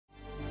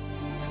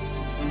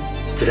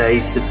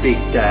Today's the big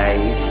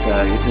day,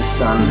 so the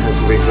sun has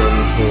risen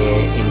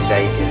here in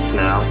Vegas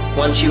now.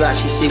 Once you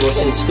actually see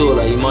what's in store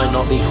though, you might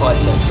not be quite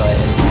so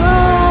excited.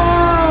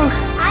 Whoa!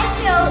 I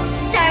feel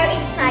so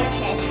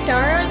excited.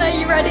 Darren, are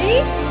you ready?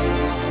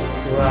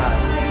 Wow.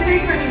 Very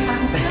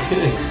handsome.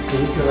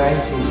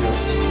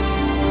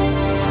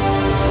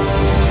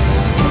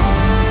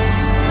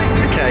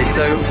 Okay,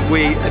 so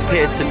we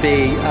appear to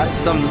be at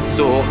some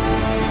sort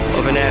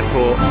of an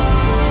airport.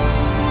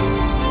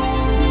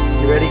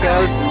 You ready,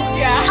 girls?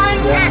 Yeah. I'm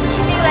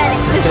actually ready.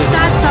 This is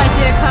Dad's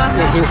idea,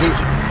 Carter.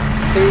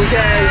 Here you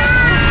go.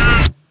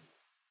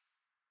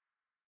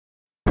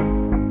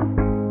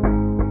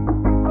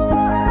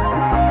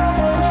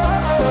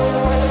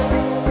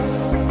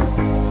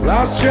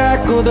 Lost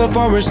track of the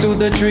forest through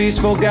the trees,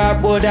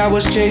 forgot what I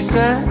was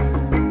chasing.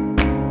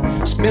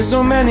 Spent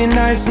so many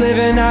nights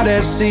living out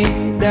at sea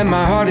that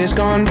my heart is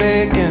gone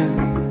vacant.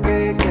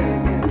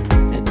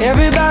 And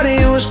everybody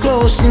who was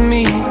close to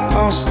me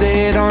all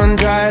stayed on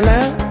dry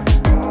land.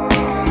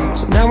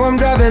 So now I'm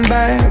driving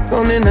back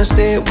on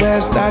Interstate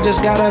West, I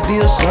just gotta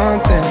feel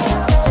something.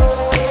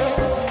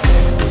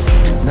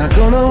 Not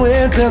gonna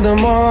wait till the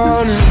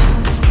morning,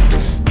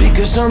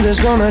 because something's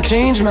gonna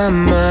change my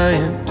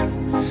mind.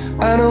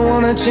 I don't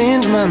wanna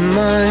change my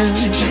mind.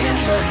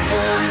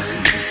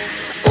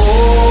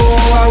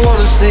 Oh, I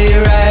wanna stay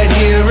right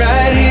here,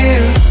 right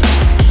here.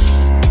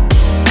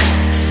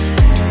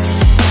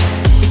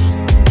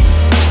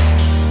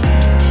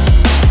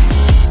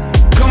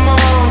 Come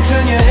on,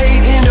 turn your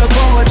hate into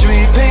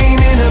poetry, pain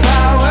into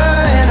power,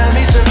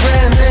 enemies to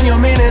friends and your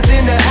minutes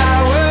into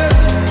hours.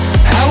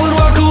 I would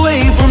walk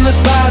away from the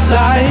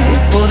spotlight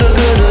for the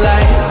good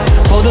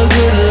life, for the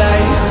good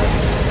life.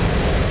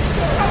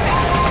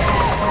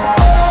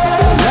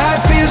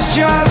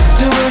 Just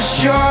too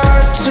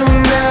short to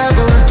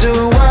never do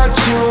what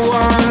you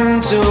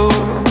want to.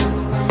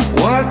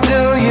 What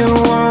do you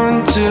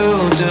want to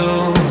do?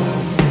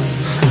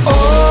 Oh,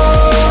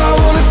 I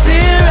wanna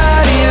stay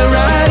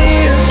right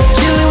here,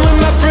 chilling with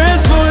my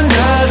friends for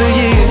another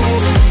year.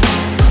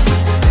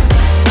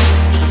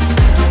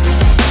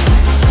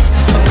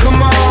 Oh, come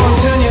on,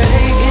 turn your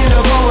hate into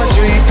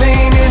poetry,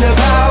 pain into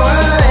power,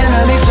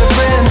 enemies to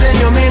friends and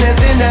your minutes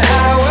into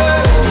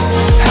hours.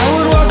 I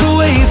would walk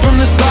away from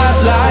the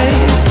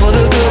spotlight for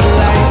the good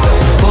life,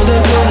 for the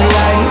good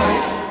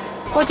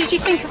life. What did you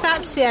think of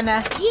that,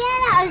 Sienna? Yeah,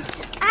 that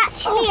was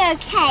actually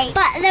okay.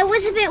 But there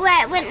was a bit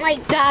where it went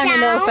like Down a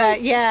little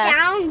bit, yeah.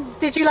 Down.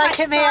 Did you like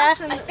it, Mia?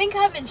 I think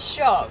I'm in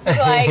shock.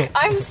 Like,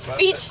 I'm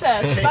speechless.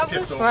 That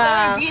was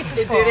so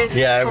beautiful.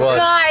 Yeah, it was.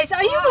 Guys,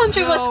 are you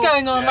wondering what's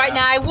going on right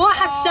now? What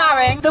has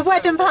Darren, the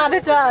wedding planner,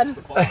 done?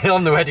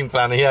 I'm the wedding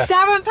planner, yeah.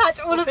 Darren packed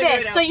all of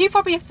this. So you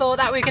probably thought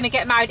that we were going to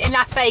get married in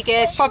Las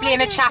Vegas, probably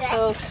in a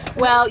chapel.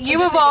 Well, you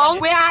were wrong.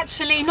 We're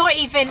actually not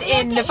even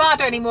in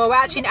Nevada anymore. We're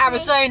actually in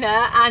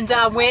Arizona, and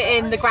we're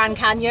in the Grand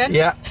Canyon.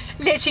 Yeah.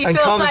 Literally And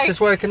feels Carmen's like...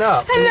 just woken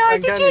up. Hello,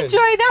 did you enjoy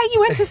that?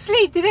 You went to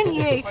sleep, didn't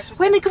you?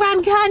 We're in the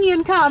Grand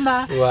Canyon,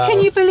 Karma. Wow. Can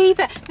you believe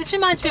it? This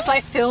reminds me of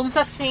like films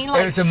I've seen,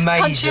 like It was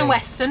amazing. country and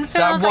western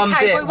films. That one like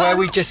bit cowboy where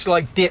ones. we just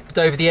like dipped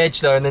over the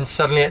edge though, and then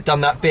suddenly it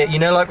done that bit. You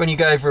know, like when you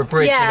go over a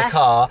bridge in Yeah. a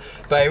car,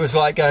 but it was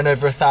like going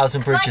over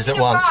 1,000 bridges Like at in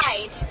a once.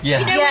 ride. Yeah.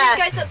 You know Yeah. when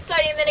it goes up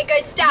slowly and then it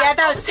goes down? Yeah,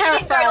 that was Obviously, it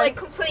didn't go terrifying. like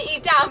completely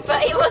down,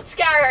 but it was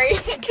scary.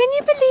 Can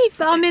you believe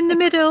that I'm in the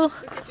middle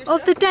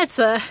of the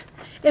desert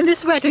in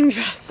this wedding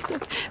dress?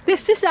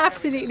 This is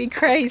absolutely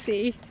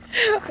crazy.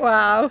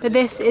 Wow. But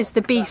this is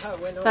the beast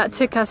that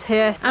took us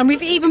here, and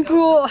we've even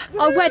brought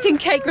our wedding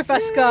cake with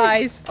us,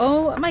 guys.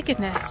 Oh my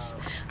goodness.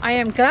 I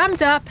am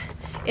glammed up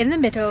in the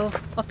middle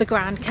of the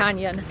Grand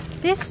Canyon.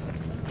 This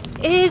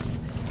is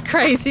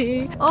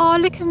crazy. Oh,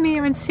 look at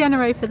Mia and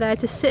Sienna over there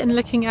just sitting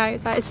looking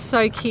out. That is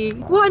so cute.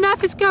 What on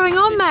earth is going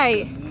on,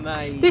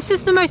 mate? This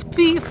is the most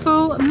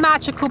beautiful,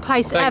 magical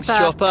place Thanks, ever.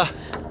 Chopper.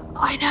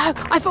 I know.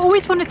 I've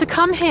always wanted to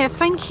come here.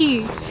 Thank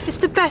you. It's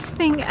the best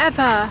thing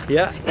ever.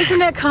 Yeah.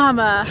 Isn't it,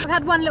 Karma? I've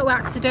had one little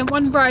accident.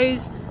 One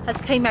rose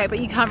has came out, but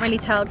you can't really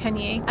tell, can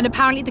you? And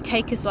apparently the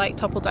cake is like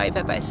toppled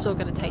over, but it's still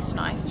going to taste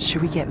nice.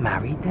 Should we get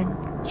married then?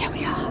 Yeah,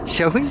 we are.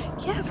 Shall we?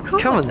 Yeah, of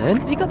course. Come on then.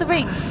 Have you got the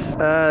rings?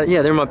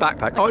 Yeah, they're in my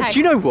backpack. Okay. Oh, do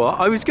you know what?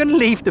 I was going to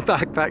leave the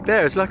backpack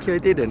there. It's lucky I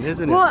didn't,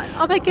 isn't it? What?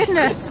 Oh my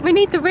goodness, we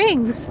need the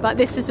rings. But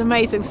this is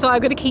amazing. So I'm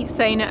going to keep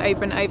saying it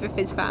over and over,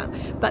 Fizz fam.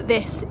 But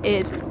this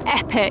is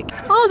epic.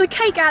 Oh, the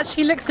cake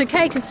actually looks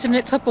okay considering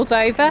it toppled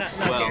over.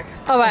 Well,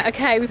 All right,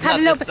 okay, we've had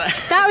a little bit.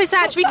 That was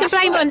actually, we can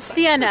blame it on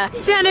Sienna.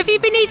 Sienna, have you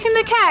been eating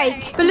the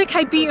cake? But look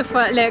how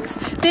beautiful it looks.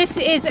 This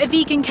is a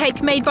vegan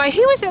cake made by,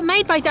 who is it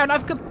made by, Darren?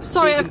 I've got,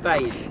 sorry. Vegan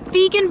Babe.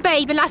 Vegan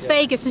Babe in Las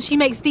Vegas, and she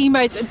makes the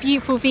most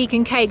beautiful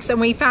vegan cakes, and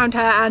we found her,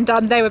 and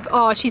they were,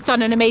 oh, she's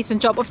done an amazing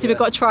job. Obviously we've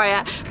got to try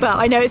it, but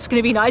I know it's going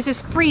to be nice.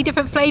 There's 3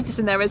 different flavours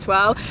in there as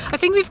well. I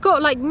think we've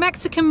got like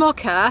Mexican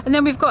mocha, and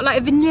then we've got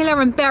like vanilla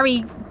and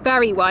berry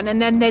berry one,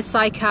 and then there's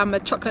like a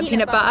chocolate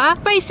peanut butter.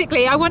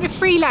 Basically, I wanted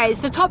 3 layers.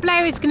 The top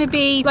layer is going to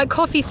be like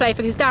coffee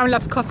flavour because Darren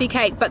loves coffee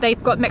cake, but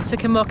they've got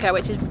Mexican mocha,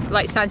 which is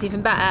like sounds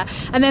even better.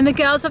 And then the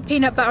girls have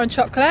peanut butter and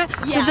chocolate.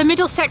 Yeah. So the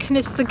middle section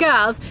is for the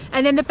girls,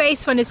 and then the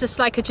base one is just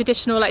like a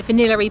traditional like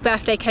vanilla-y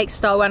birthday cake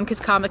style one because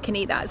Karma can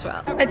eat that as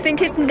well. I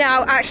think it's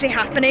now actually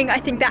happening. I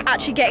think they're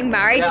actually getting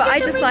married, but I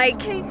just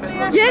like,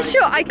 yeah,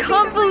 sure. I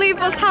can't believe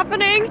what's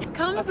happening.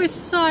 Karma was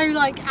so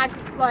like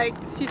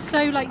she's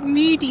so like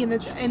moody in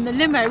the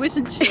limo,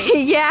 isn't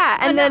she? Yeah,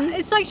 and then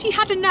it's like she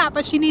had a nap,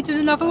 but she needed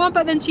another one.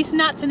 But then she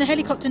snapped in the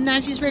helicopter, and now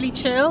she's really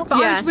chill.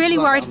 But I was really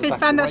worried Fizz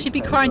found out she'd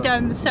be crying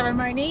down the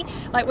ceremony.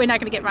 Like, we're not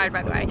going to get married,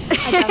 by the way.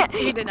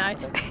 You don't know.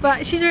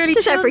 But she's really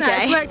just chill every now.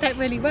 day. It's worked out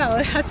really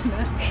well, hasn't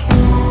it?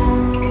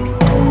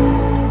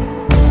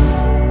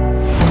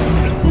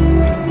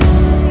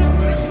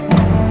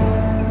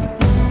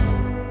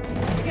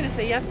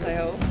 Yes, I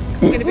hope. It's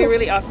going to be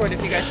really awkward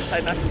if you guys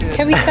decide not to do it.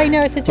 Can we say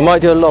no as a joke? We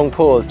might do a long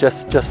pause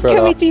just for a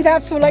Can we laugh. do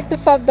that for like the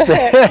fun, the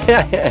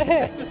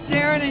hit?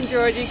 Darren and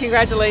Georgie,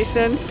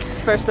 congratulations,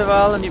 first of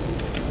all, on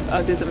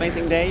this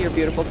amazing day, your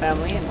beautiful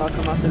family, and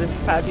welcome up to this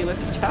fabulous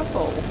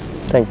chapel.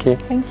 Thank you.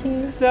 Thank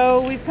you.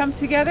 So we've come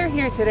together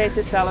here today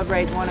to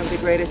celebrate one of the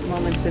greatest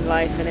moments in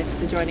life, and it's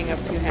the joining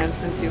of 2 hands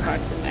and 2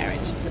 hearts in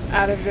marriage.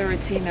 Out of the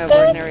routine of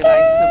ordinary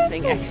life,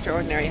 something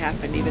extraordinary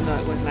happened, even though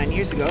it was 9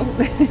 years ago.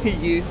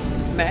 You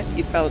met,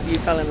 you fell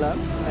in love,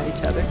 met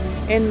each other.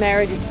 In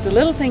marriage, it's the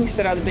little things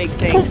that are the big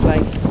things,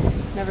 like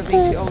never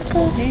being too old to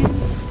hold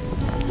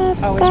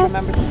hands. Always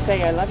remember to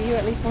say I love you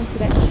at least once a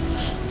day.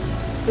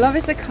 Love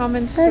is a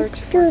common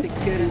search for the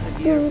good and the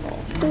beautiful.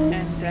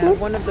 And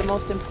one of the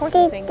most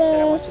important things that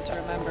I want you to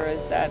remember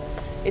is that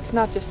it's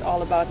not just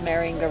all about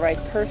marrying the right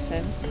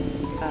person,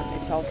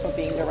 it's also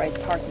being the right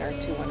partner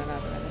to one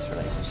another in this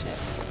relationship.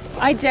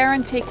 I,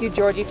 Darren, take you,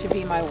 Georgie, to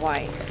be my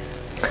wife.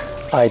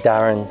 I,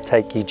 Darren,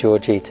 take you,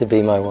 Georgie, to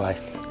be my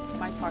wife.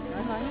 My partner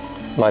in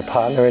life. My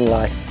partner in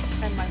life.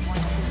 And my one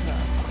true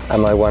love.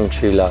 And my one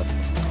true love.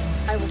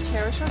 I will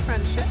cherish our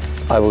friendship.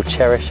 I will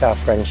cherish our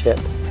friendship.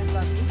 And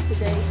love you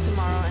today,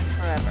 tomorrow, and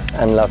forever.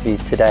 And love you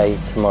today,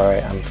 tomorrow,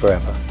 and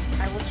forever.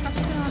 I will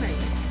trust and honor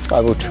you.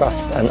 I will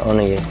trust and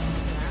honour you.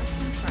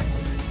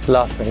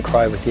 Laugh and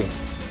cry with you.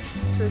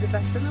 Through the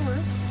best and the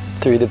worst.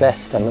 Through the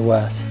best and the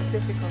worst.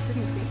 Difficult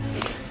and easy.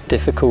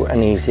 Difficult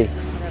and easy.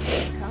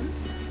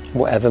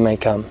 Whatever may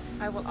come.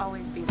 I will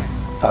always be there.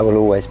 I will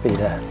always be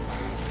there.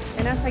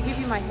 And as I give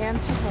you my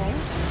hand to hold.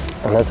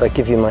 And as I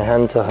give you my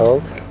hand to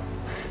hold.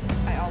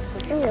 I also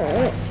give you my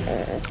life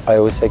to keep. I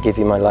also give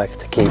you my life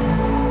to keep.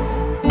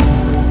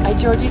 I,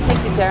 Georgie,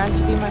 take you, Darren,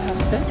 to be my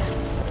husband.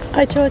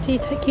 I, Georgie,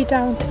 take you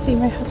down to be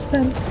my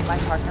husband. My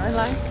partner in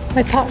life.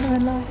 My partner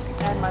in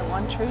life. And my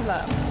one true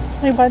love.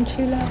 My one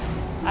true love.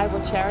 I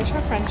will cherish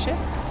our friendship.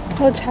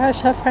 I will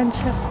cherish our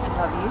friendship. And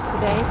love you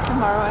today,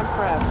 tomorrow, and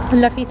forever. I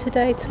love you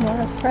today,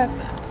 tomorrow,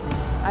 forever.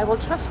 I will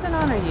trust and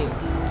honor you.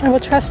 I will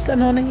trust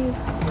and honour you.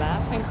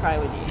 Laugh and cry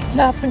with you.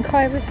 Laugh and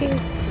cry with you. Through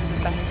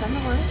the best and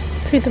the worst.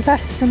 Through the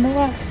best and the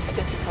worst.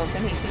 Difficult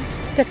and easy.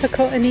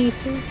 Difficult and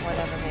easy.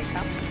 Whatever may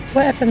come.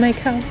 Whatever may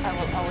come. I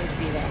will always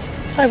be there.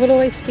 I will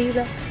always be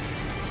there.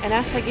 And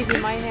as I give you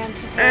my hand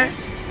to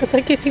hold. As I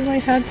give you my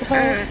hand to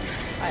hold.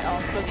 I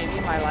also give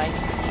you my life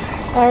to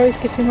keep. I always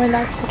give you my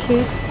life to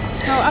keep.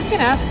 So I'm going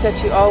to ask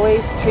that you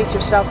always treat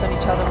yourself and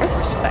each other with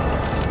respect.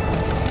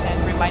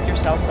 And remind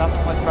yourselves of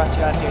what brought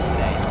you out here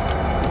today.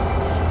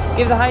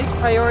 Give the highest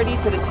priority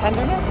to the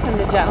tenderness and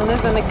the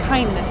gentleness and the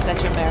kindness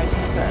that your marriage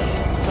deserves.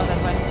 So that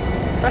when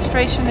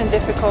frustration and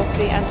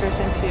difficulty enters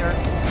into your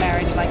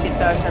marriage, like it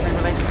does every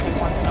relationship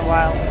once in a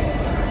while,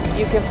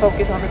 you can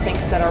focus on the things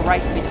that are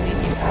right between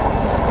you.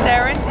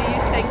 Darren, do you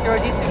take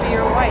Georgie to be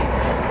your wife?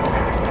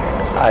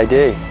 I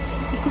do.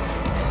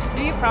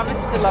 Do you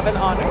promise to love and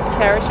honor,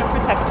 cherish and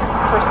protect her,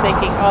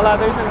 forsaking all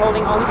others and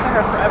holding only to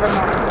her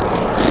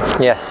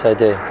forevermore? Yes, I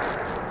do.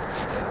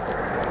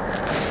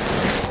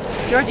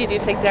 Georgie, do you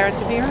take Darren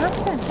to be your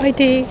husband? I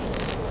do.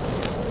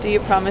 Do you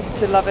promise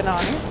to love and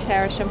honor,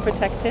 cherish and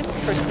protect him,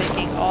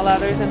 forsaking all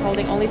others and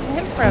holding only to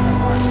him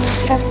forevermore?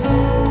 Yes.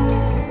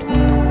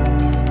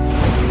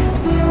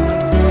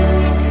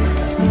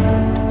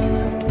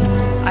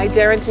 I,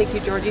 Darren, take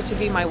you, Georgie, to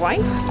be my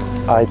wife.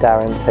 I,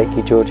 Darren, take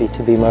you, Georgie,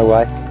 to be my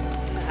wife. To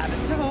have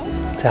and to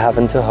hold. To have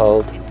and to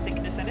hold. In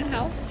sickness and in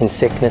health. In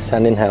sickness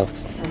and in health.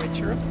 For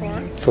richer or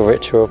poor. For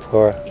richer or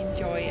poorer. In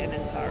joy and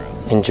in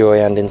sorrow. In joy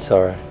and in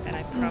sorrow. And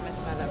I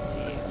promise my love to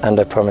you. And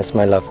I promise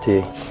my love to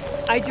you.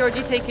 I,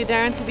 Georgie, take you,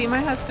 Darren, to be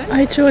my husband.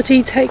 I,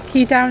 Georgie, take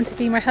you down to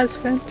be my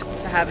husband.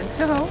 To have and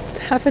to hold.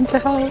 To have and to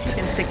hold.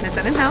 In sickness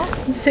and in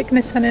health. In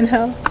sickness and in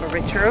health. For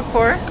richer or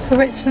poor. For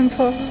rich and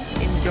poor.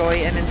 In joy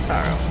and in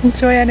sorrow. In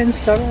joy and in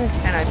sorrow.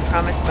 And I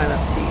promise my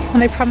love to you.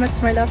 And I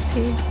promise my love to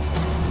you.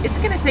 It's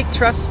going to take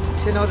trust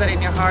to know that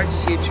in your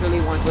hearts you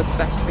truly want what's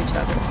best for each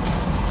other.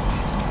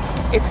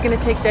 It's going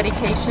to take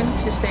dedication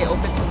to stay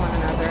open to one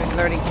another and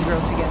learning to grow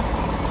together.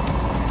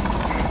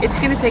 It's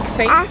going to take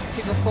faith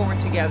to go forward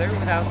together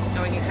without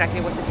knowing exactly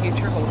what the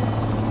future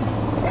holds.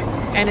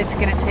 And it's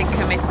going to take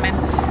commitment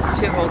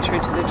to hold true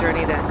to the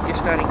journey that you're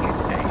starting here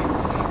today.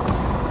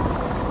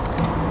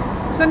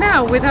 So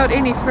now, without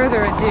any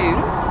further ado,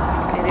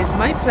 it is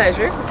my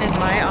pleasure and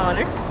my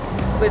honor,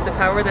 with the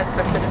power that's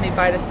vested in me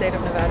by the state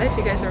of Nevada, if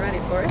you guys are ready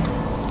for it,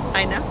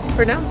 I now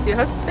pronounce you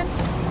husband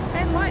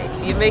and wife.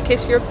 You may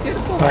kiss your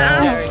beautiful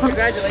wife.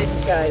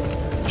 Congratulations, guys.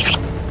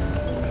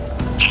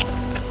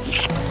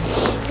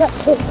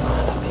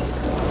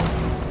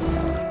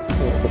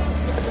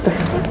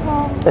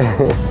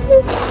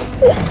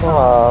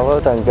 Oh,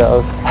 well done,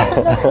 girls.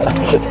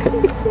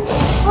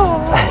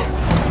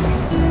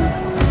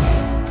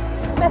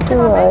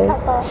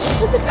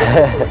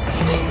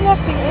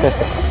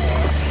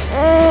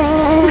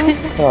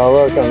 Oh,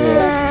 well done,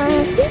 yeah.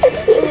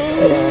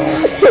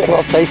 What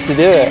a place to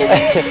do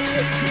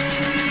it.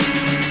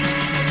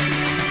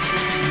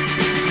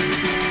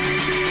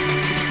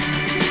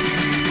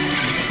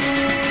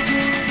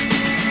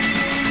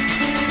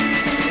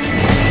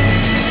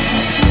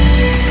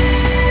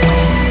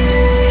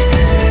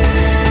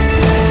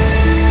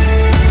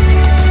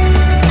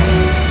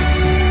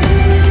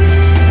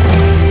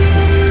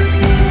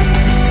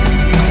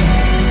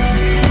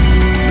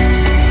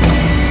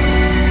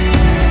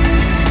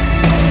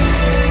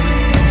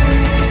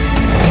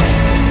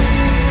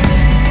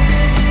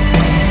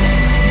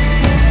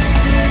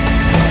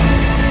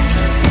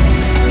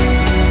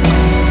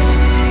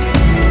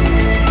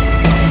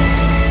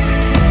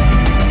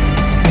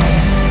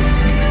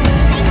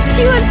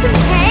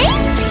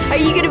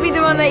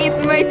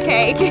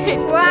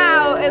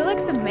 Wow, it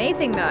looks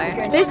amazing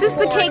though. This is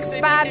the cake's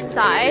bad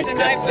side,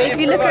 but if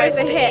you look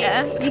over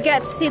here, you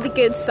get to see the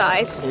good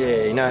side.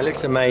 Yeah, you know, it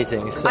looks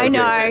amazing. It's so I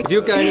know. Good. If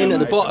you're going in at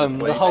the bottom,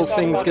 the whole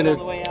thing's going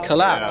to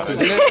collapse,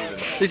 isn't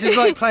it? This is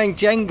like playing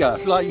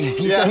Jenga. Like,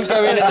 you don't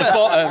go in at the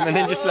bottom and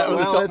then just let all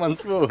the top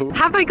ones fall.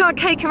 Have I got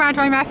cake around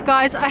my mouth,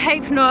 guys? I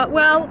hope not.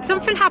 Well,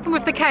 something happened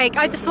with the cake.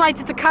 I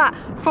decided to cut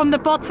from the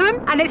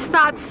bottom and it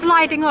started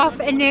sliding off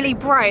and nearly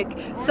broke.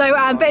 So,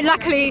 but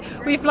luckily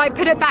we've like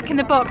put it back in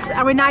the box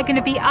and we're now going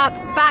to be up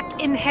back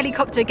in the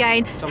helicopter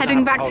again,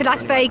 heading back to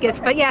Las Vegas.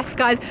 But yes,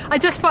 guys, I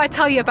just thought I'd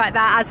tell you about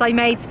that as I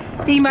made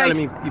the most...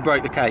 Telling me you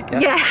broke the cake, yeah?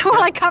 Yeah,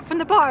 well, I cut from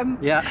the bottom.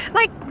 Yeah.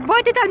 Like,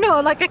 why did that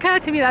not like occur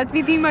to me? That'd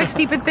be the most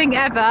stupid thing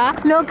ever.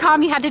 Little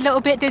Carm, you had a little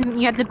bit, didn't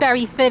you? You had the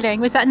berry filling.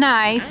 Was that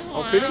nice?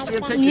 I'll finish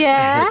and take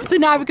Yeah. So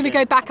now we're going to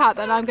go back up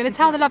and I'm going to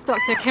tell the Love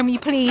Doctor, can we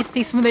please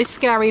do some of those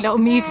scary little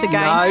moves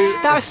again?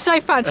 No. That was so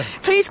fun.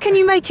 Please, can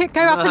you make it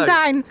go up and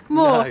down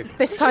more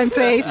this time,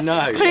 please?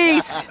 No.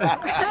 Please.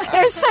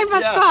 It was so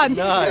much fun.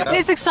 No. It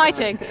was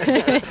exciting.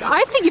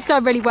 I think you've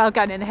done really well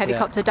going in the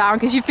helicopter, Darren,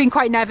 because you've been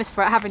quite nervous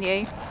for it, haven't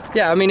you?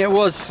 Yeah, I mean, it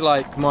was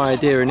like my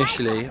idea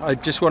initially. I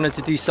just wanted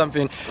to do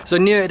something, so I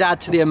knew it'd add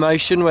to the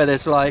emotion where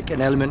there's like an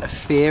element of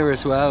fear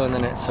as well, and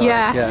then it's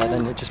like,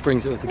 then it just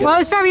brings it all together. Well, it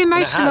was very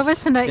emotional,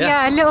 wasn't it?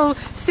 Yeah, a little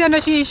sin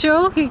as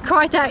usual. You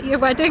cried at your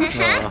wedding.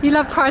 You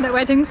love crying at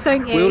weddings,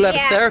 don't you? We all had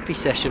a therapy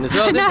session as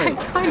well, didn't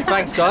we? I know.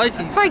 Thanks, guys.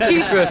 Thank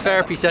you. For a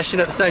therapy session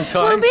at the same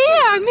time.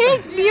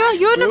 Well,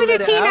 you're normally a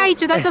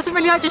teenager that doesn't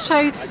really like to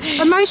show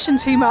emotion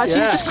too much. Yeah.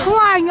 You're just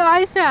crying your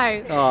eyes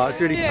out. Oh, it's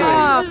really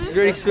sweet. It's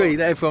really sweet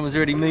that everyone was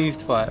really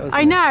moved by it, wasn't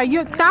I know.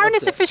 Darren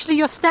is officially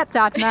your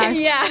stepdad now.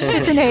 Yeah.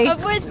 Isn't he? I've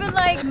always been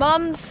like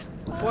mum's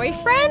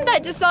boyfriend.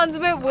 That just sounds a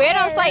bit weird.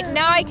 I was like,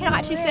 now I can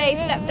actually say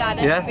stepdad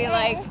and be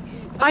like...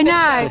 I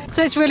know.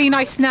 So it's really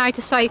nice now to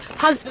say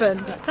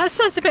husband. That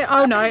sounds a bit,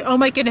 oh no, oh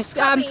my goodness.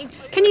 Can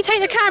you take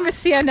the camera,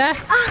 Sienna?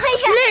 Oh,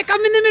 yeah. Look,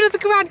 I'm in the middle of the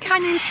Grand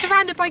Canyon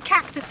surrounded by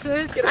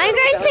cactuses. I'm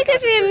going to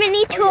give you a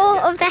mini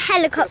tour of the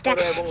helicopter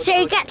so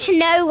you get to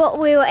know what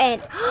we were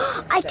in.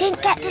 I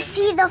didn't get to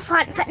see the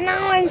front, but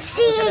now I'm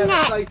seeing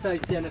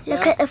it.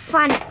 Look at the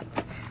front.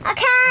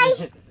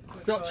 Okay.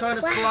 Stop trying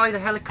to fly the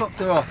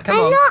helicopter off. Come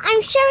on. I'm not.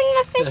 I'm showing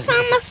the Fizz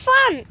from the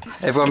front.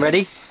 Everyone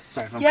ready?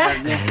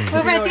 Yeah,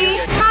 we're ready.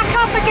 Back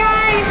up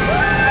again.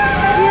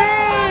 Yeah.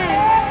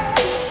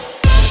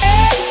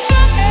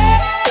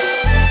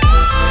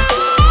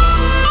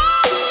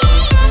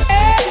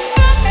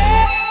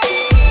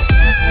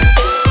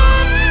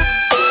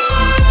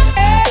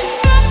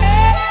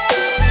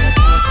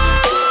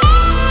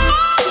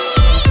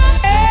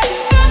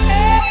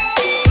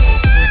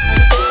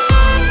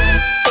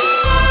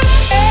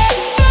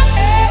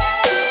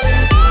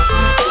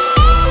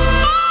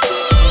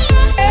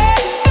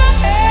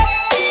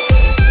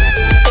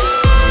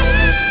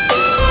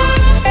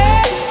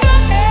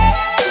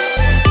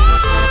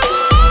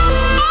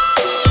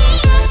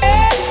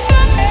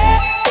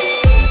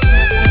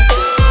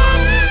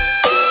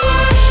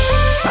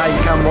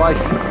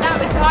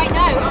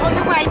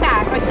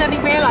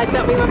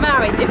 That we were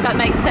married, if that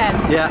makes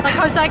sense. Yeah. Like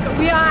I was like,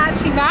 we are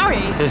actually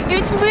married. It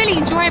was really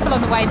enjoyable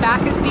on the way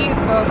back. It was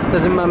beautiful.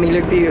 Doesn't Mummy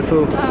look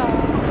beautiful?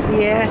 Oh.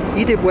 Yeah,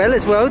 you did well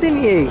as well,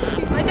 didn't you?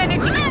 I don't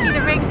know if you can see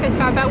the ring Fizz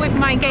found, but with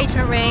my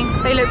engagement ring,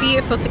 they look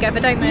beautiful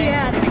together, don't they?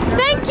 Yeah.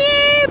 Thank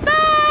you.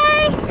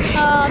 Bye.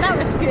 Oh, that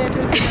was good,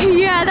 wasn't it?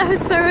 Yeah, that was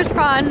so much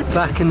fun.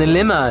 Back in the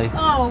limo.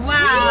 Oh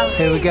wow.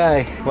 Here we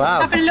go.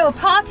 Wow. Having a little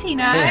party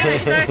now.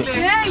 Exactly.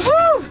 Yeah.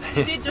 Woo.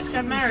 We did just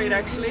get married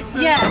actually. So.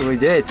 Yeah. We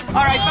did.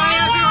 Alright, bye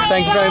everyone.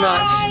 Thank you very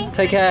much.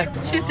 Take care.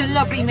 She was a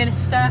lovely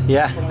minister.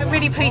 Yeah. I'm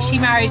really pleased she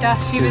married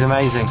us. She was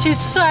amazing. She's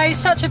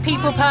such a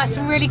people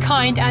person, really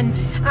kind and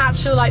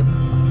actual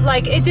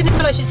like it didn't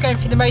feel like she was going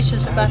through the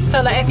motions with us. It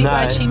felt like every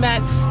word she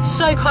meant.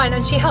 So kind,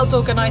 and she helped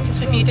organise this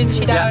with you, didn't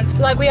she, Darren? Yeah.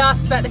 Like we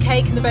asked about the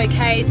cake and the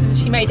bouquets and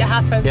she made it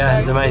happen. Yeah, so. It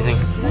was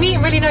amazing.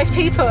 Meeting really nice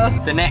people.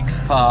 The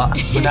next part,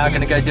 we're now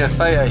going to go do a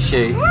photo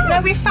shoot.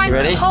 No, we found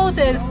some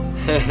holders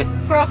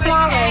for our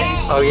flowers.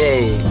 Oh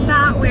yeah.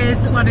 That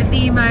was one of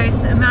the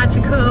most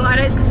magical, I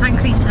know it's sound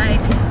cliche,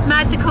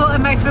 magical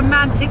and most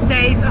romantic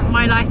days of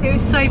my life. It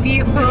was so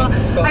beautiful.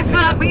 I feel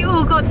like we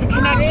all got to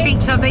connect with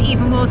each other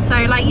even more so.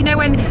 Like, you know,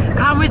 when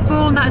Carmen was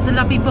born, that was a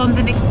lovely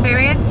bonding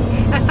experience.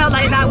 I felt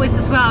like that was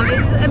as well. It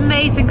was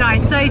amazing,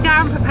 guys. So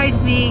Darren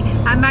proposed to me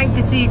at Mount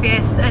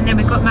Vesuvius and then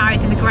we got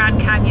married in the Grand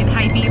Canyon.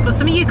 How beautiful.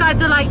 Some of you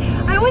guys were like,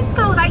 I always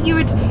thought that you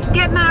would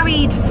get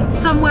married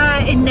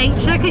somewhere in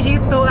nature because you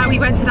thought that we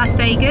went to Las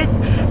Vegas.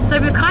 So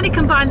we kind of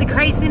combined the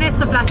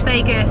craziness of Las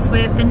Vegas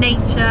with the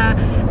nature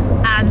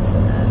and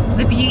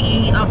the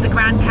beauty of the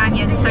Grand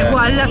Canyon. So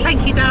what I love,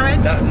 thank you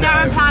Darren.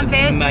 Darren planned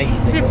this.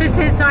 Amazing. This was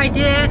his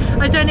idea.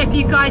 I don't know if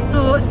you guys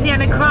saw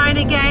Sienna crying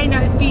again.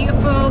 That was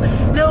beautiful.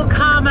 Little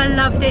Karma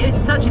loved it. It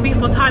was such a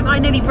beautiful time. I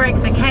nearly broke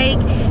the cake.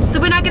 So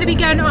we're now going to be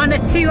going on a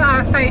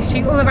 2-hour photo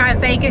shoot all around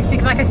Vegas. So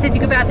like I said,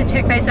 you'll be able to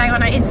check those out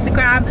on our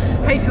Instagram.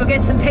 Hopefully we'll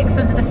get some pics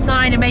under the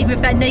sign and maybe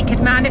with that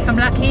naked man if I'm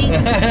lucky.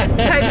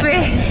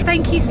 Hopefully.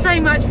 Thank you so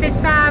much Fizz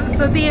fam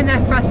for being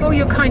there for us, for all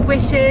your kind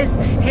wishes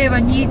here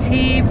on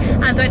YouTube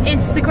and on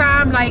Instagram.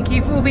 Like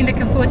you've all been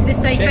looking forward to this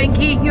day. Thank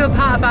you. You're a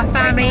part of our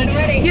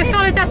family. You've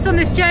followed us on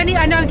this journey.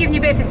 I know I'm giving you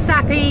a bit of a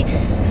sappy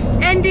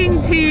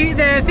ending to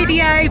the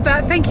video,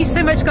 but thank you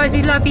so much guys.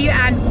 We love you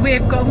and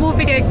we've got more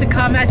videos to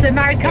come as a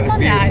married couple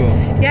now.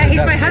 Yeah, he's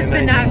my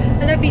husband now.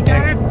 I love you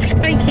Darren.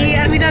 Thank you,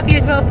 and we love you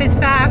as well Fizz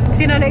fam. See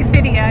you in our next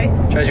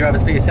video. Treasure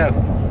others for yourself.